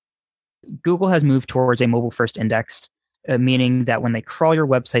Google has moved towards a mobile first index, meaning that when they crawl your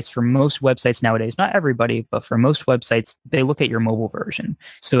websites, for most websites nowadays, not everybody, but for most websites, they look at your mobile version.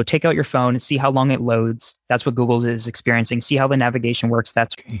 So take out your phone, see how long it loads. That's what Google is experiencing. See how the navigation works.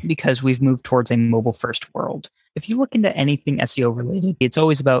 That's because we've moved towards a mobile first world. If you look into anything SEO related, it's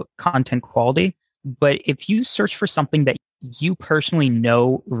always about content quality. But if you search for something that you personally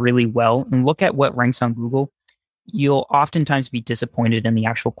know really well and look at what ranks on Google, you'll oftentimes be disappointed in the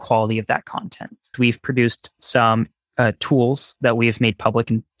actual quality of that content. We've produced some tools that we have made public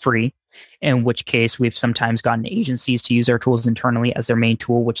and free, in which case we've sometimes gotten agencies to use our tools internally as their main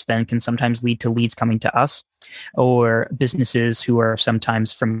tool, which then can sometimes lead to leads coming to us, or businesses who are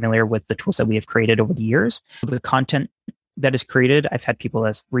sometimes familiar with the tools that we have created over the years. The content that is created, I've had people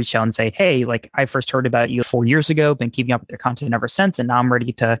reach out and say, hey, like I first heard about you 4 years ago, been keeping up with your content ever since, and now I'm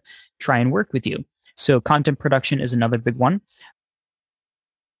ready to try and work with you. So content production is another big one.